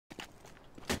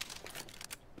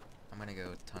gonna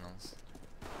go tunnels.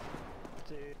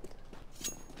 Dude,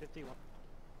 51.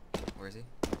 Where is he?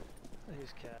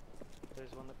 He's cat.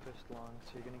 There's one that pushed long,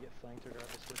 so you're gonna get flanked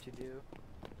regardless what you do.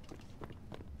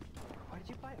 Why did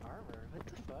you buy armor? What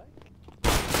the fuck?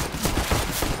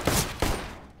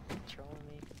 Trolling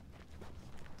me.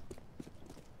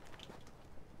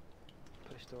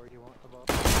 Push door, you want above.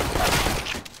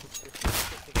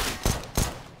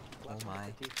 Oh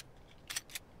my.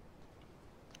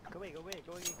 Go away, go away,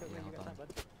 go away, go away, Yeah, you got time, bud.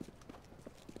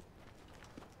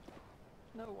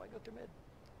 No, why go through mid?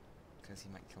 Because he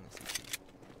might kill me CT.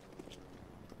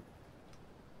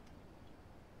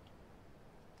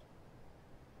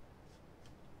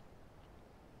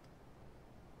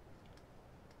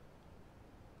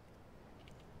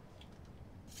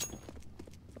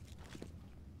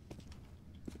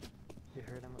 You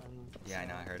heard him on... Yeah, I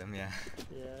know, I heard him, yeah.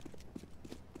 Yeah.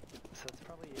 So it's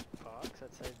probably a box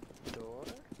outside the door?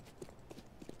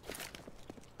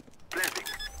 Planting.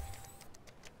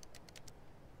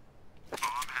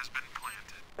 Bomb has been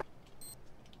planted.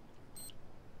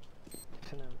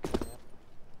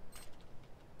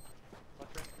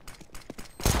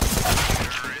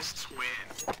 Terrorists win.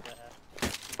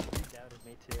 You doubted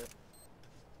me too.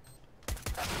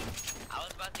 I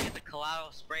was about to get the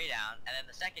collateral spray down, and then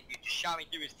the second dude just shot me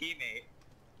through his teammate.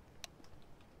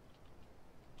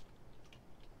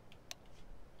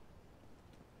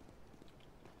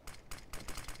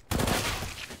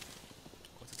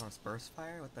 What's this on burst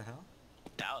fire? What the hell?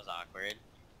 That was awkward.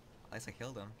 At least I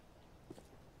killed him.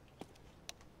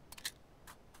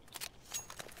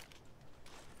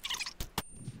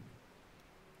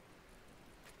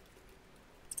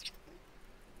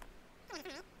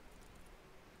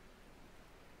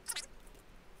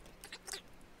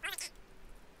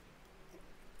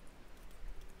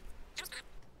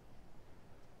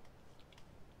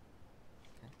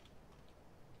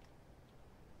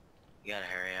 You gotta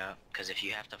hurry up, because if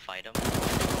you have to fight him, there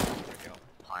we go.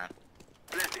 Plant.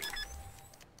 Planting.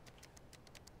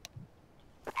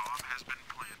 Bomb has been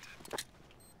planted.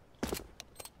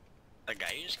 The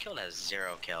guy you just killed has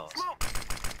 0 kills. Smoke.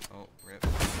 Oh, rip.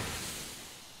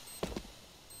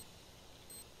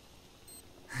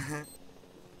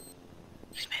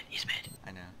 He's mid.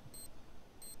 I know.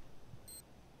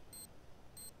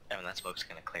 Evan, that smoke's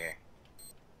gonna clear.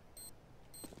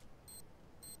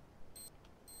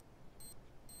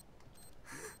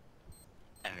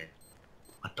 Evan,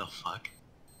 what the fuck?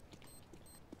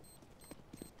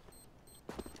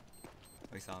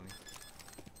 Oh, he saw me.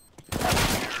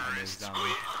 I knew he saw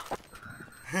me.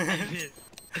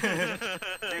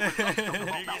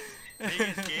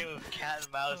 Biggest game of cat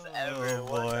and mouse ever. Oh,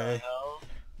 What the boy. hell?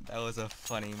 That was a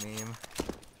funny meme.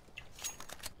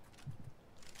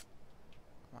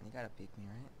 Come on, you gotta peek me,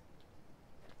 right?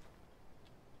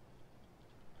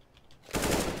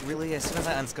 Really, as soon as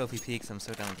I unscope he peeks, I'm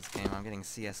so done with this game. I'm getting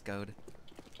CS-go'd.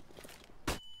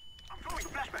 I'm throwing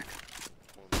flashbang.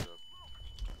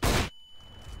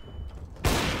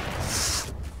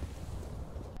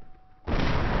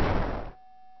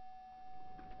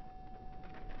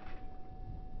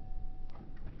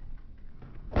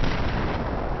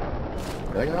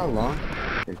 Did I get out long?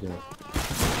 Okay, good.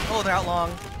 Oh, they're out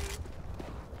long!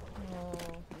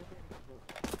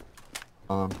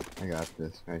 I got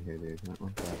this right here, dude. Not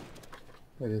like that.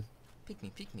 There it is. Peek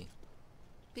me, peek me.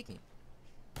 Peek me.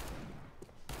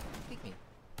 Peek me.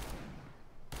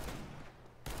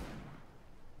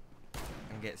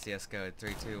 I'm get CS-go'd.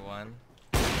 3, 2, 1.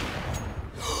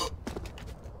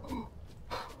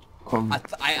 I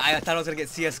thought I was gonna get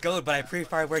CS-go'd, but I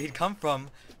pre-fired where he'd come from.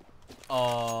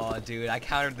 Oh, dude, I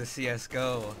countered the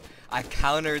CSGO. I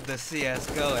countered the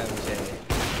CSGO, MJ.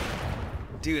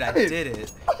 Dude, I did it.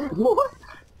 What?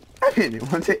 I hit it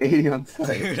 1 to 80 on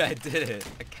sight. Dude, I did it.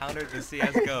 I countered the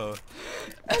CSGO.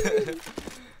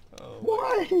 Oh,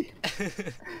 Why?